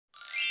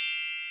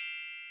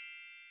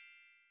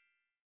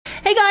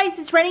guys,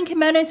 it's Running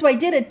Kimono. So I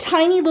did a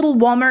tiny little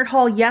Walmart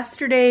haul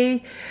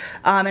yesterday,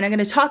 and I'm going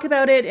to talk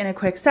about it in a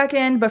quick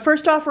second. But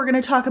first off, we're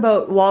going to talk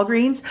about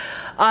Walgreens.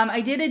 I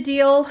did a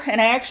deal,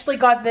 and I actually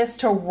got this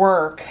to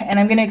work,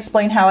 and I'm going to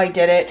explain how I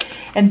did it.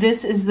 And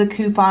this is the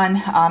coupon.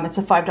 It's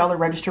a $5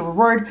 register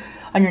reward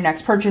on your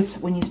next purchase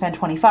when you spend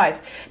 $25.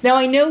 Now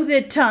I know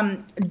that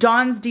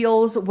Dawn's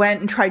deals went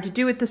and tried to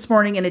do it this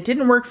morning and it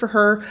didn't work for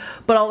her,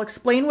 but I'll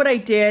explain what I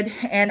did.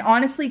 And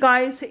honestly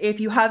guys, if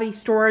you have a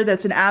store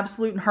that's an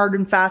absolute and hard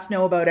and fast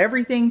no about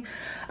everything,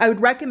 I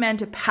would recommend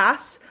to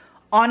pass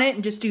on it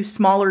and just do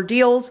smaller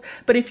deals.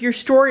 But if your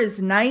store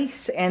is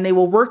nice and they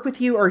will work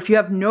with you, or if you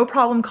have no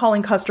problem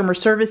calling customer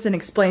service and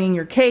explaining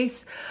your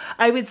case,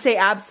 I would say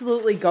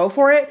absolutely go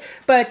for it.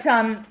 But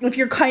if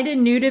you're kind of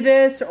new to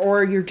this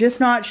or you're just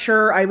not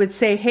sure, I would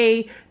say,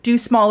 hey, do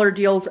smaller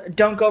deals.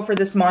 Don't go for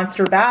this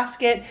monster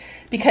basket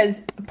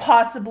because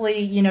possibly,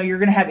 you know, you're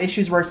gonna have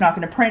issues where it's not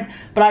gonna print,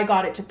 but I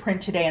got it to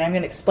print today and I'm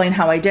gonna explain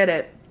how I did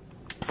it.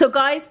 So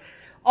guys,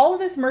 all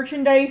of this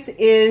merchandise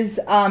is,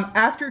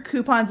 after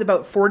coupons,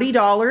 about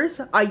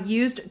 $40. I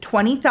used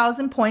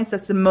 20,000 points.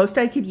 That's the most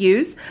I could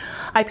use.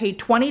 I paid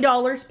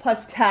 $20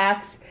 plus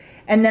tax,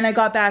 and then I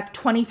got back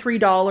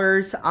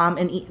 $23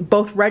 in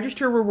both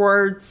register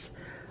rewards,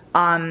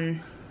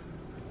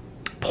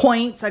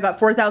 points. I got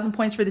 4,000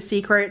 points for the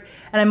secret,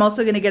 and I'm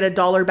also gonna get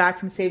 $1 back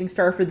from Saving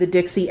Star for the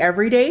Dixie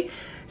every day.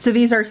 So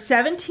these are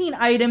 17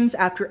 items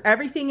after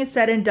everything is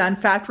said and done,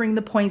 factoring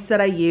the points that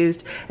I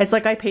used. It's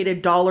like I paid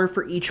 $1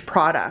 for each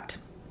product,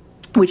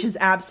 which is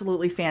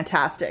absolutely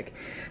fantastic.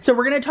 So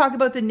we're gonna talk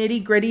about the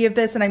nitty gritty of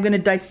this, and I'm gonna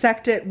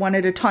dissect it one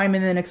at a time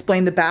and then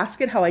explain the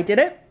basket, how I did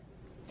it.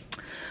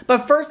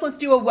 But first, let's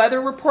do a weather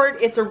report.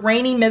 It's a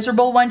rainy,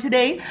 miserable one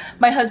today.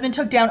 My husband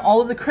took down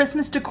all of the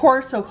Christmas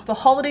decor, so the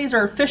holidays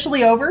are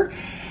officially over.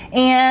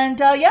 And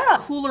yeah,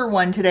 cooler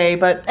one today.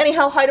 But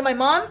anyhow, hi to my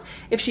mom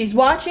if she's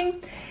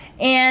watching.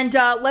 And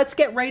let's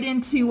get right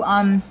into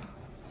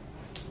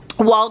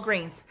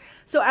Walgreens.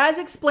 So as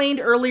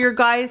explained earlier,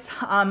 guys,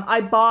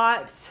 I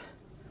bought,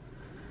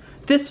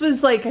 this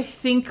was like, I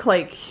think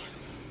like,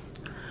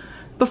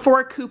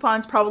 before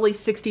coupons, probably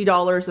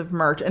 $60 of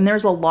merch, and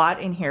there's a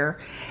lot in here.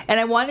 And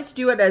I wanted to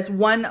do it as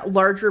one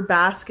larger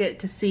basket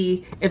to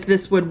see if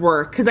this would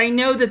work. Because I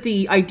know that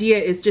the idea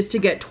is just to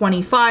get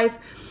 25,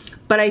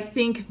 but I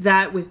think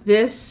that with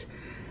this,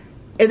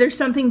 there's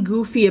something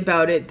goofy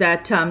about it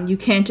that you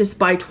can't just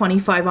buy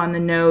 25 on the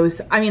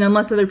nose. I mean,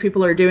 unless other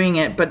people are doing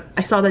it, but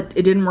I saw that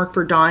it didn't work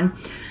for Dawn.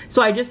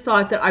 So I just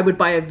thought that I would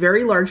buy a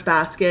very large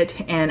basket,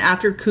 and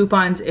after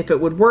coupons, if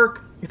it would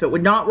work, if it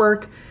would not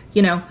work,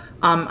 you know,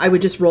 I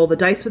would just roll the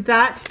dice with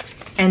that.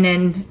 And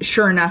then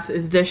sure enough,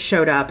 this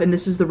showed up, and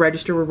this is the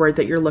register reward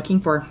that you're looking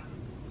for.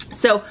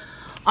 So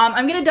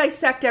I'm gonna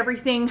dissect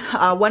everything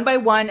one by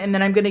one, and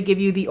then I'm gonna give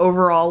you the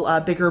overall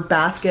bigger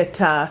basket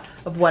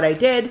of what I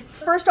did.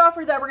 First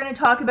offer that we're gonna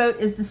talk about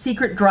is the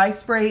Secret Dry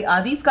Spray.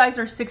 These guys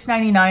are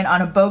 $6.99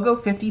 on a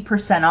BOGO,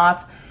 50%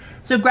 off.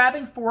 So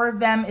grabbing 4 of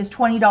them is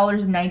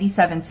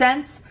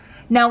 $20.97.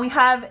 Now we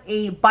have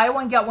a buy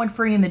one, get one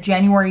free in the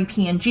January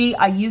P&G.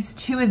 I used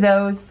 2 of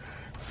those,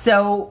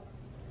 so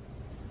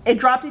it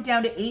dropped it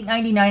down to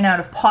 $8.99 out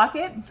of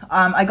pocket.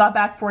 I got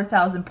back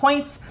 4,000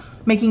 points,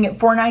 making it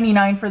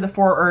 $4.99 for the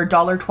 4, or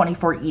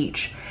 $1.24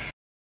 each.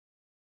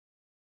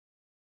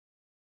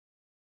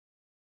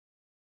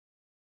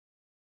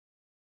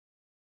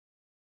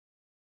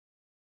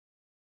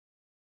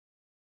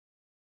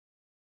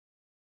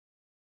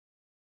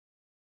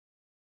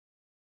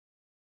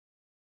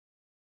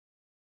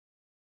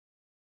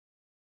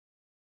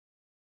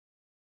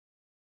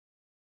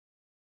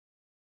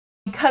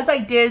 Because I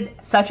did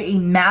such a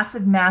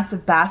massive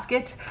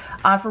basket,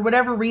 for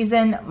whatever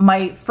reason,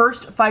 my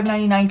first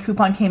 $5.99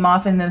 coupon came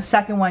off and the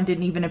second one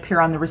didn't even appear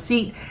on the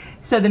receipt.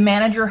 So the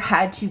manager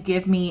had to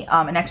give me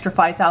an extra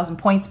 5,000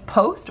 points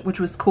post, which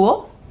was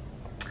cool.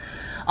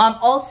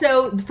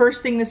 Also, the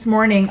first thing this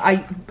morning,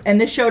 and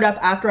this showed up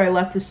after I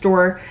left the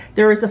store,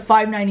 there is a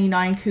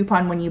 $5.99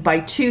 coupon when you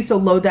buy 2, so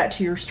load that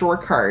to your store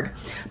card.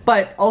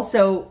 But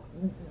also,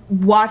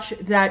 watch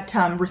that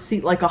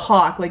receipt like a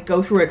hawk, like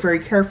go through it very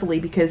carefully,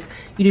 because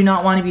you do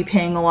not want to be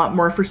paying a lot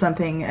more for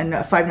something, and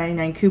a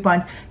 $5.99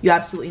 coupon, you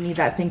absolutely need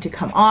that thing to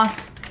come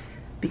off,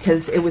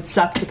 because it would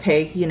suck to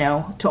pay, you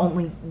know, to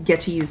only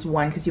get to use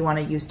 1, because you want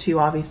to use 2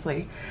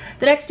 obviously.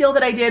 The next deal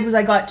that I did was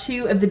I got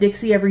 2 of the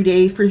Dixie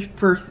Everyday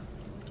for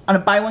on a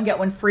buy one get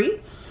one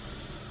free.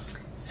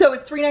 So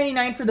it's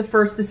 $3.99 for the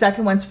first, the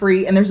second one's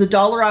free, and there's a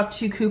 $1 off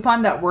 2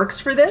 coupon that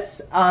works for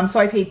this. So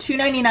I paid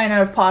 $2.99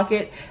 out of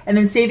pocket, and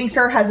then Saving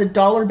Star has a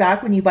 $1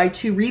 back when you buy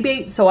 2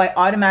 rebate, so I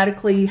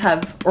automatically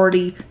have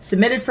already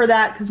submitted for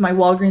that because my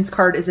Walgreens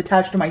card is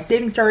attached to my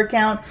Saving Star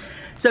account.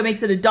 So it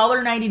makes it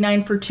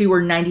 $1.99 for 2,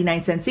 or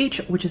 99 cents each,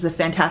 which is a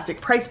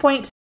fantastic price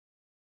point.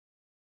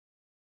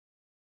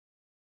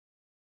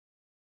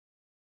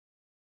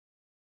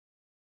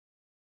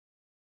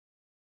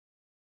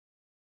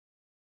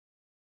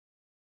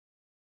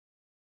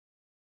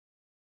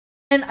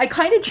 And I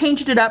kind of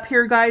changed it up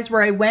here, guys,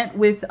 where I went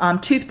with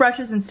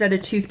toothbrushes instead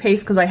of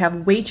toothpaste because I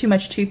have way too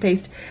much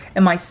toothpaste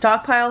in my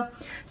stockpile.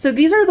 So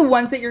these are the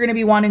ones that you're going to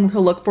be wanting to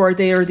look for.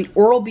 They are the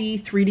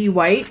Oral-B 3D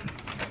White,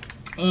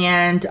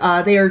 and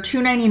they are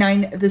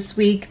 $2.99 this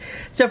week.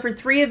 So for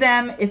 3 of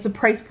them, it's a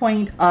price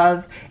point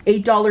of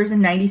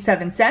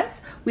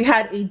 $8.97. We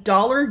had a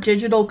 $1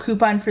 digital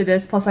coupon for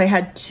this, plus I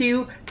had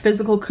 2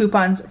 physical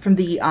coupons from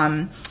the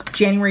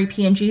January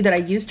P&G that I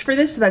used for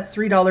this, so that's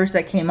 $3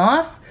 that came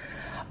off.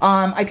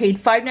 I paid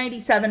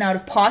 $5.97 out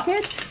of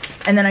pocket,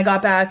 and then I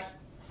got back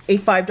a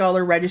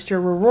 $5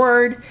 register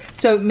reward.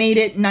 So it made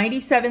it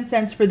 97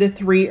 cents for the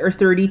 3 or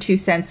 32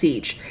 cents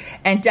each.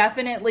 And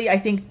definitely I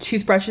think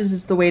toothbrushes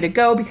is the way to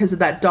go because of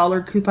that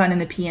 $1 coupon in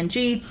the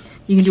P&G.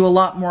 You can do a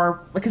lot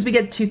more, because we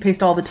get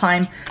toothpaste all the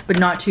time, but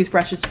not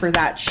toothbrushes for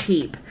that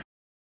cheap.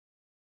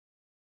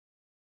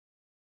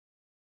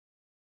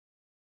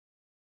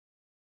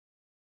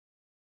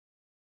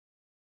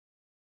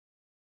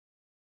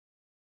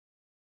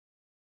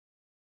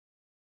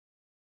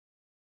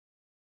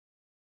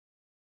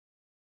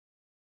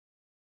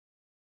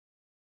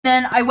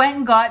 Then I went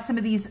and got some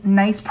of these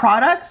nice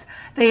products.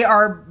 They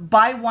are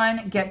buy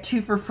one, get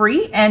 2 for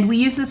free. And we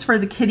use this for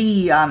the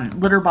kitty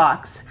litter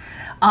box.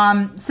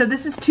 So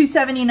this is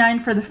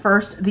 $2.79 for the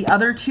first. The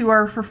other 2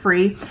 are for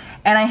free.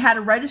 And I had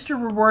a register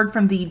reward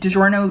from the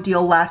DiGiorno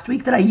deal last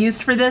week that I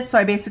used for this. So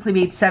I basically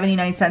made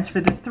 79 cents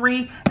for the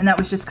 3. And that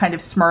was just kind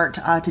of smart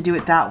to do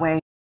it that way.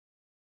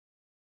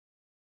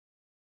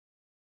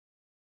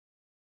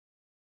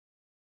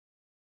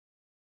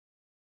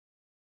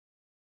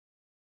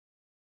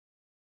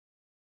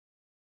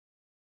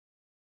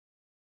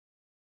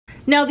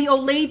 Now the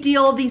Olay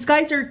deal, these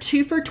guys are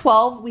 2 for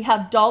 $12. We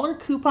have dollar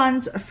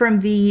coupons from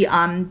the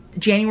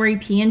January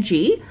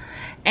P&G.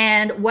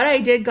 And what I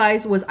did,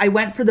 guys, was I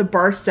went for the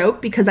bar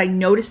soap because I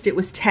noticed it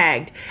was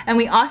tagged. And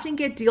we often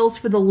get deals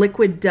for the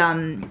liquid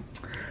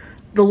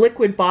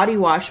body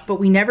wash, but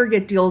we never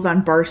get deals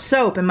on bar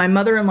soap. And my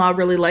mother-in-law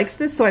really likes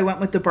this, so I went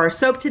with the bar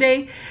soap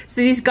today.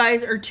 So these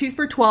guys are 2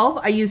 for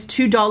 $12. I used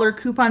 $2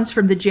 coupons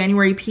from the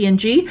January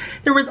P&G.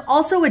 There was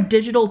also a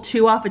digital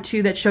 2 off of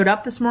 2 that showed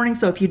up this morning.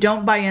 So if you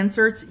don't buy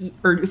inserts,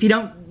 or if you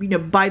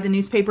don't buy the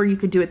newspaper, you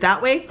could do it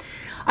that way.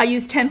 I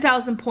used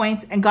 10,000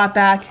 points and got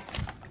back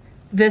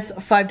this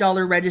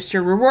 $5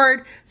 register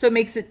reward. So it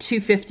makes it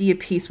 $2.50 a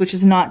piece, which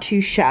is not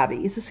too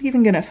shabby. Is this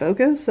even gonna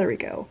focus? There we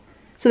go.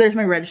 So there's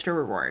my register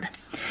reward.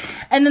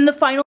 And then the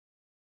final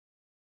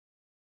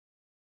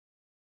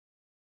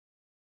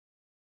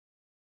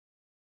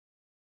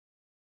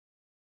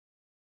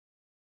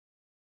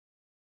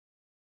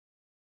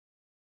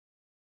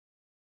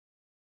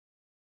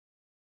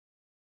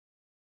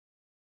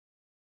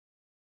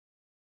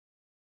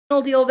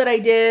deal that I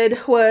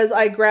did was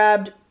I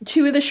grabbed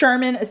 2 of the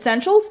Charmin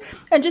Essentials.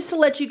 And just to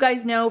let you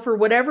guys know, for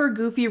whatever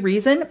goofy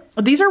reason,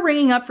 these are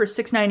ringing up for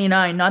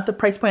 $6.99, not the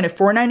price point of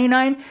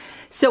 $4.99.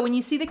 So when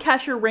you see the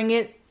cashier ring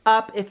it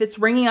up, if it's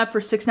ringing up for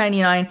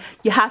 $6.99,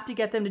 you have to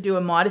get them to do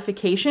a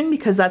modification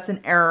because that's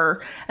an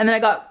error. And then I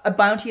got a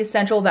Bounty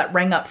Essential that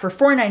rang up for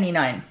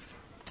 $4.99.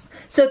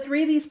 So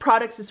 3 of these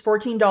products is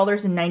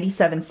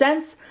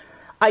 $14.97.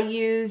 I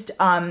used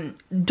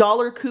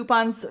dollar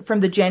coupons from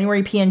the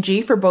January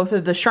P&G for both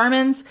of the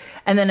Charmins,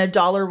 and then a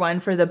 $1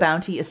 one for the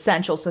Bounty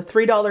Essential. So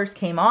 $3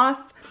 came off.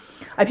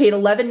 I paid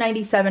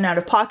 $11.97 out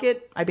of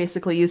pocket. I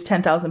basically used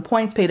 10,000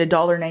 points, paid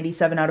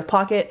 $1.97 out of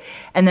pocket,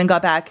 and then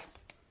got back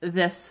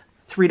this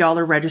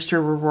 $3 register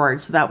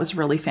reward. So that was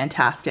really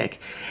fantastic.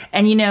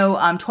 And you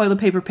know, toilet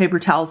paper, paper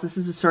towels, this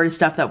is the sort of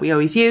stuff that we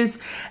always use.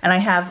 And I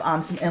have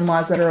some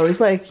in-laws that are always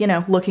like, you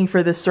know, looking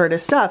for this sort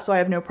of stuff. So I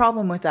have no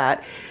problem with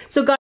that.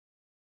 So guys,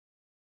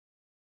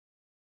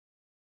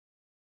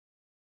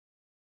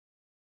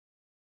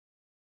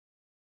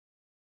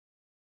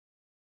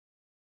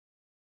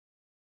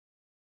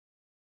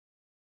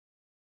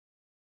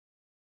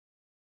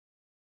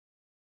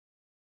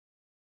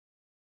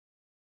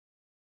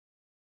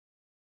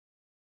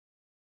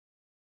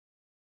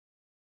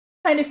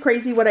 kind of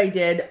crazy what I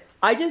did.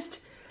 I just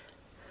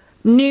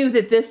knew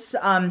that this,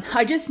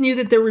 I just knew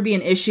that there would be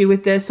an issue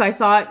with this. I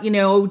thought, you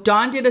know,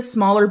 Dawn did a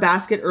smaller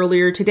basket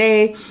earlier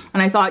today,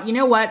 and I thought, you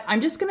know what,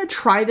 I'm just gonna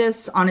try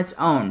this on its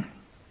own.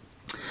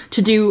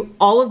 To do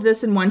all of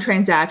this in one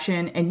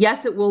transaction, and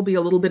yes, it will be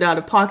a little bit out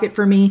of pocket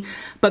for me,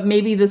 but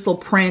maybe this will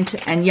print,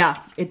 and yeah,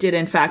 it did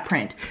in fact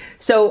print.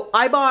 So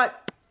I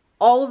bought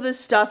all of this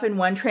stuff in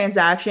one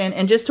transaction,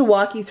 and just to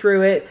walk you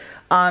through it,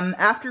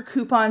 after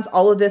coupons,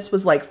 all of this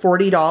was like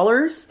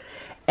 $40,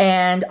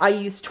 and I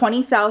used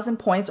 20,000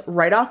 points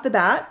right off the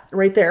bat,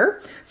 right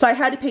there. So I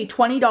had to pay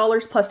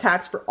 $20 plus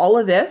tax for all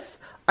of this.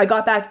 I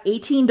got back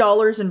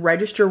 $18 in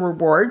register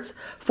rewards,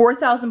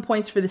 4,000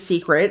 points for the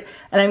secret,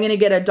 and I'm gonna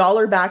get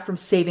 $1 back from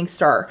Saving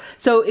Star.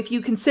 So if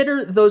you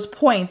consider those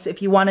points,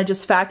 if you wanna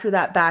just factor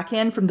that back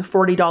in from the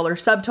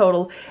 $40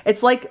 subtotal,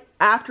 it's like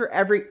after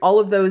all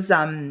of those,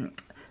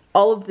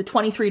 all of the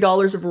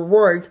 $23 of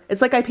rewards,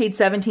 it's like I paid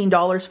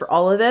 $17 for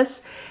all of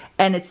this,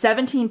 and it's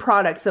 17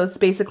 products, so it's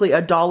basically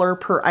 $1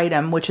 per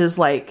item, which is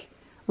like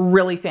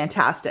really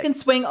fantastic. You can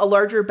swing a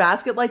larger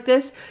basket like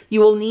this. You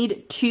will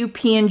need 2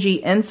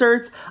 P&G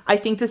inserts. I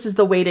think this is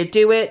the way to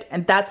do it,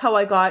 and that's how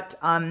I got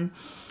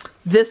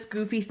this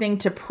goofy thing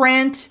to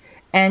print.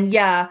 And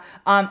yeah,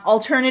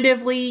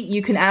 alternatively,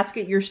 you can ask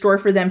at your store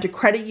for them to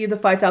credit you the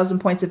 5,000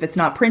 points if it's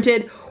not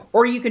printed,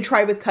 or you can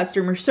try with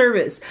customer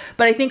service.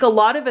 But I think a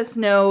lot of us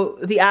know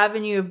the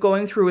avenue of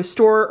going through a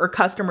store or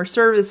customer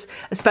service,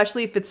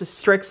 especially if it's a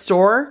strict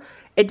store.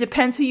 It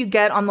depends who you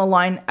get on the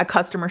line at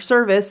customer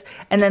service.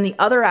 And then the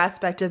other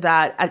aspect of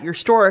that at your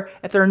store,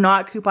 if they're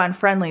not coupon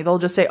friendly, they'll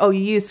just say, oh,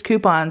 you used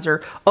coupons,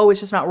 or, oh,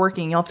 it's just not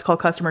working. You'll have to call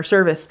customer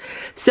service.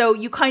 So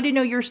you kind of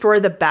know your store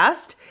the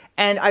best.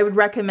 And I would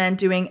recommend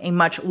doing a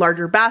much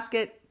larger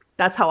basket.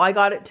 That's how I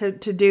got it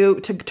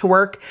to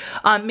work.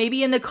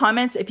 Maybe in the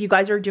comments, if you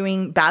guys are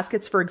doing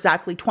baskets for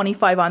exactly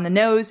 25 on the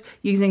nose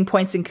using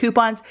points and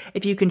coupons,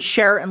 if you can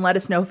share and let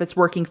us know if it's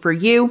working for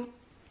you.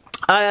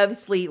 I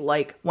obviously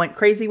went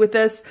crazy with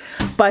this,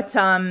 but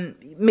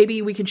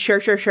maybe we can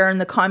share in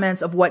the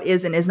comments of what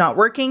is and is not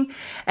working.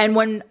 And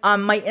when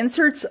my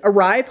inserts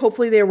arrive,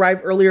 hopefully they arrive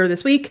earlier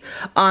this week,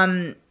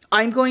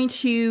 I'm going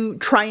to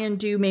try and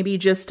do maybe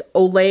just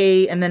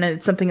Olay and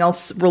then something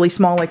else really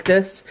small like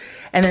this,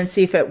 and then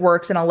see if it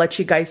works, and I'll let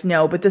you guys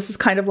know. But this is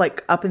kind of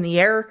up in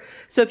the air.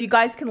 So if you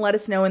guys can let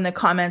us know in the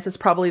comments, it's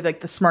probably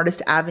the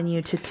smartest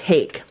avenue to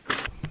take.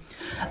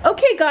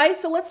 Okay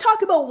guys, so let's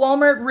talk about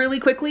Walmart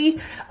really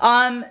quickly.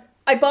 I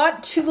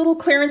bought 2 little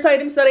clearance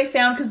items that I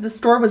found because the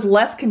store was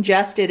less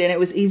congested and it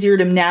was easier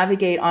to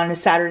navigate on a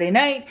Saturday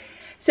night.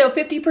 So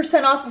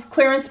 50% off of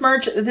clearance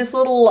merch. This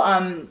little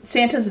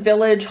Santa's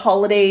Village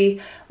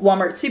Holiday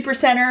Walmart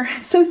Supercenter.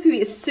 It's so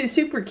sweet, it's so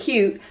super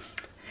cute.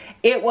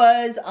 It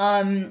was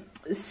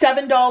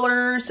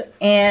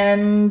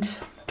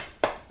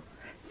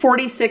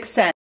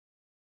 $7.46.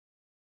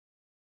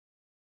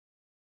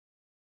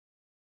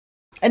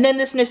 And then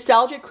this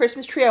nostalgic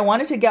Christmas tree, I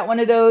wanted to get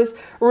one of those.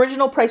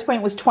 Original price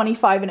point was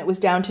 $25 and it was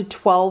down to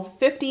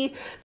 $12.50.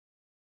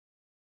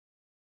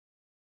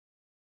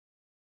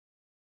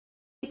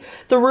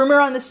 The rumor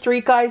on the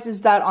street, guys,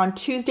 is that on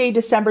Tuesday,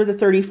 December the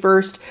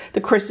 31st,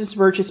 the Christmas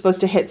merch is supposed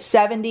to hit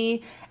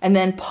 70 and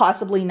then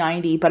possibly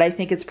 90, but I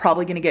think it's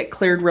probably going to get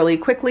cleared really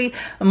quickly.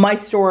 In my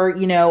store,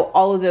 you know,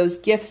 all of those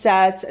gift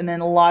sets and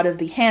then a lot of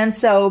the hand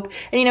soap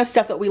and, you know,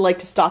 stuff that we like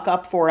to stock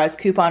up for as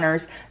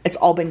couponers, it's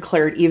all been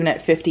cleared even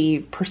at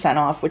 50%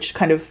 off, which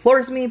kind of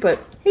floors me, but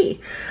hey,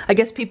 I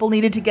guess people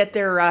needed to get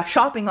their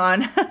shopping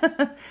on.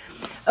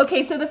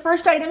 Okay, so the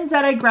first items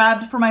that I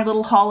grabbed for my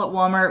little haul at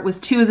Walmart was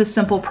 2 of the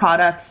Simple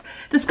products.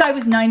 This guy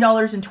was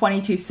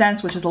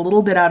 $9.22, which is a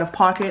little bit out of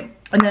pocket,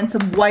 and then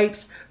some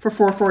wipes for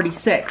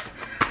 $4.46.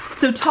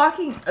 So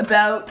talking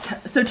about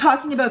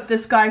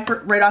this guy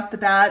right off the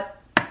bat,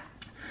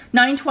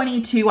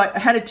 $9.22. I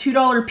had a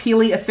 $2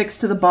 Peely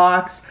affixed to the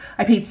box.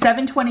 I paid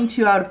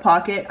 $7.22 out of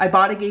pocket.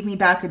 IBOTTA gave me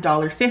back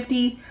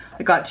 $1.50.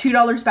 I got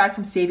 $2 back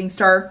from Saving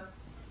Star,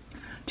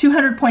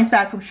 200 points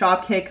back from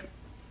Shopkick,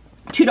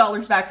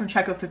 $2 back from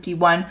Checkout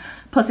 51,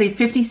 plus a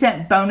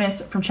 50-cent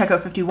bonus from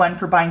Checkout 51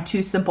 for buying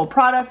 2 Simple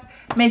products,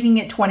 making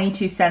it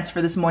 22 cents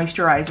for this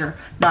moisturizer.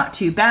 Not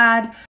too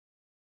bad.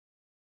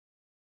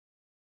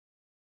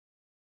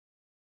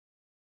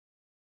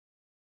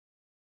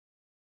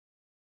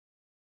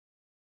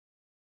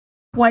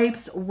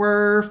 Wipes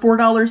were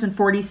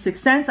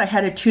 $4.46. I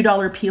had a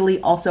 $2 Peely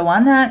also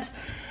on that.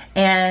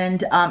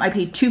 And I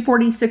paid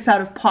 $2.46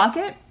 out of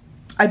pocket.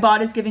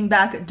 IBOTTA is giving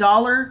back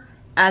 $1,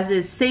 as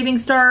is Saving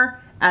Star,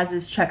 as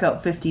is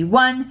Checkout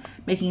 51,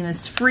 making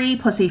this free,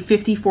 plus a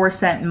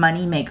 54-cent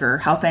money maker.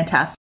 How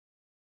fantastic.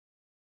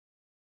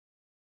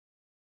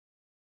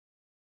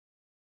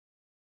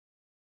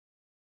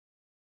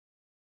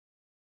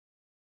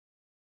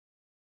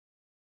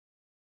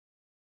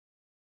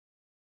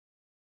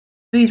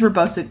 These were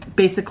both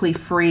basically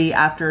free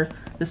after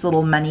this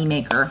little money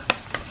maker.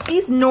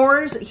 These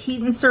Knorr's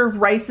Heat and Serve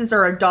rices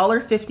are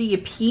 $1.50 a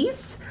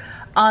piece.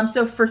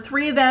 So for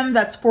 3 of them,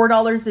 that's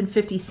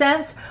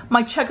 $4.50.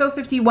 My Checkout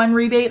 51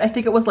 rebate, I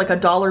think it was like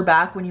 $1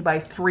 back when you buy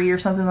 3 or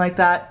something like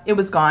that. It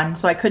was gone,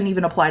 so I couldn't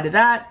even apply to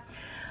that.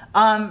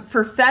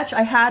 For Fetch,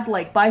 I had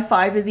buy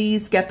 5 of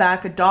these, get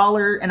back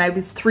 $1, and I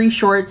was 3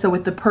 short. So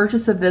with the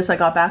purchase of this, I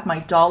got back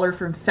my $1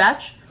 from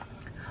Fetch.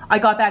 I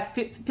got back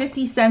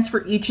 50 cents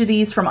for each of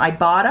these from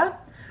IBOTTA.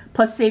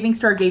 Plus Saving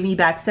Star gave me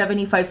back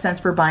 75 cents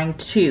for buying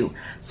 2.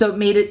 So it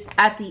made it,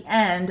 at the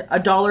end,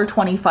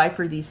 $1.25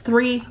 for these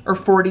 3, or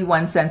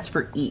 41 cents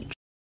for each.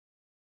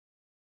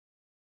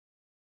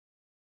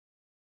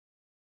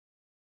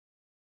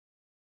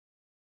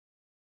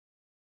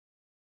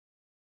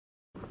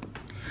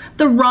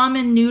 The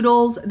ramen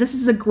noodles, this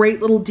is a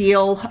great little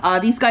deal.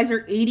 These guys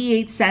are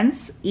 88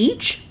 cents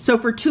each. So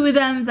for 2 of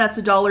them, that's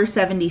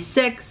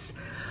 $1.76.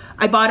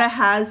 IBOTTA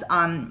has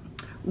a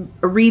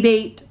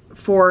rebate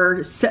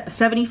for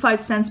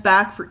 75 cents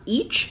back for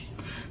each.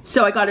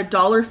 So I got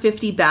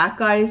 $1.50 back,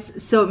 guys.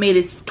 So it made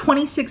it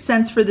 26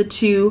 cents for the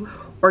 2,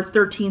 or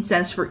 13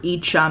 cents for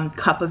each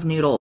cup of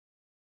noodles.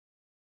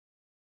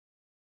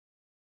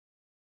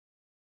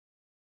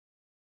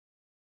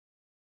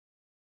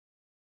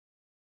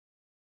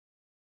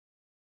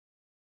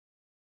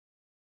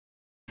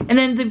 And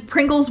then the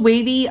Pringles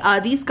Wavy,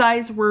 these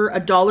guys were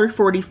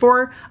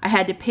 $1.44. I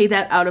had to pay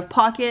that out of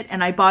pocket,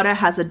 and Ibotta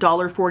has a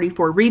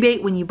 $1.44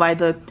 rebate when you buy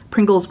the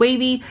Pringles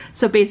Wavy,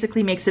 so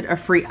basically makes it a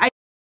free item.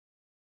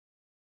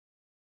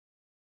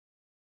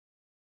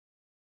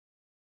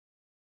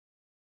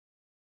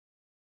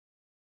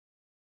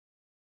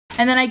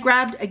 And then I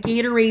grabbed a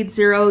Gatorade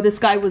Zero. This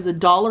guy was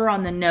 $1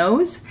 on the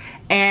nose,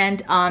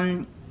 and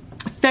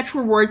Fetch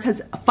Rewards has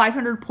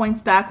 500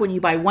 points back when you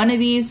buy one of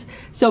these,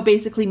 so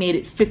basically made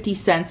it 50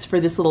 cents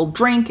for this little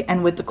drink.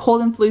 And with the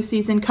cold and flu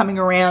season coming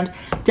around,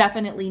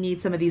 definitely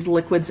need some of these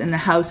liquids in the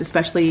house,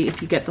 especially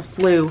if you get the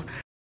flu.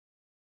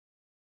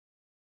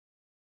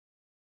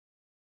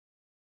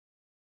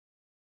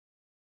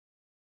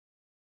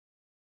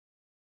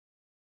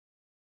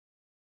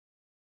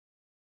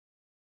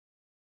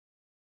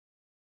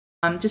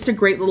 Just a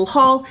great little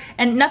haul,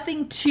 and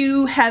nothing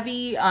too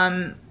heavy.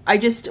 I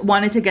just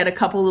wanted to get a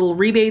couple little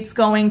rebates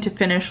going to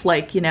finish,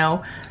 like, you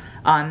know,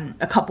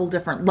 a couple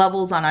different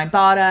levels on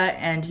Ibotta,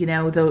 and, you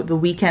know, the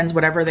weekends,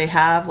 whatever they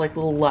have, like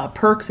little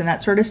perks and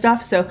that sort of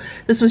stuff. So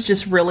this was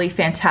just really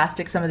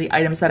fantastic, some of the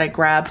items that I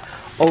grabbed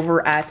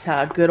over at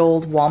good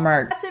old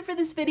Walmart. That's it for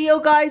this video,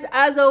 guys.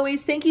 As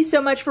always, thank you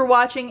so much for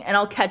watching, and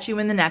I'll catch you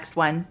in the next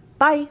one.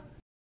 Bye.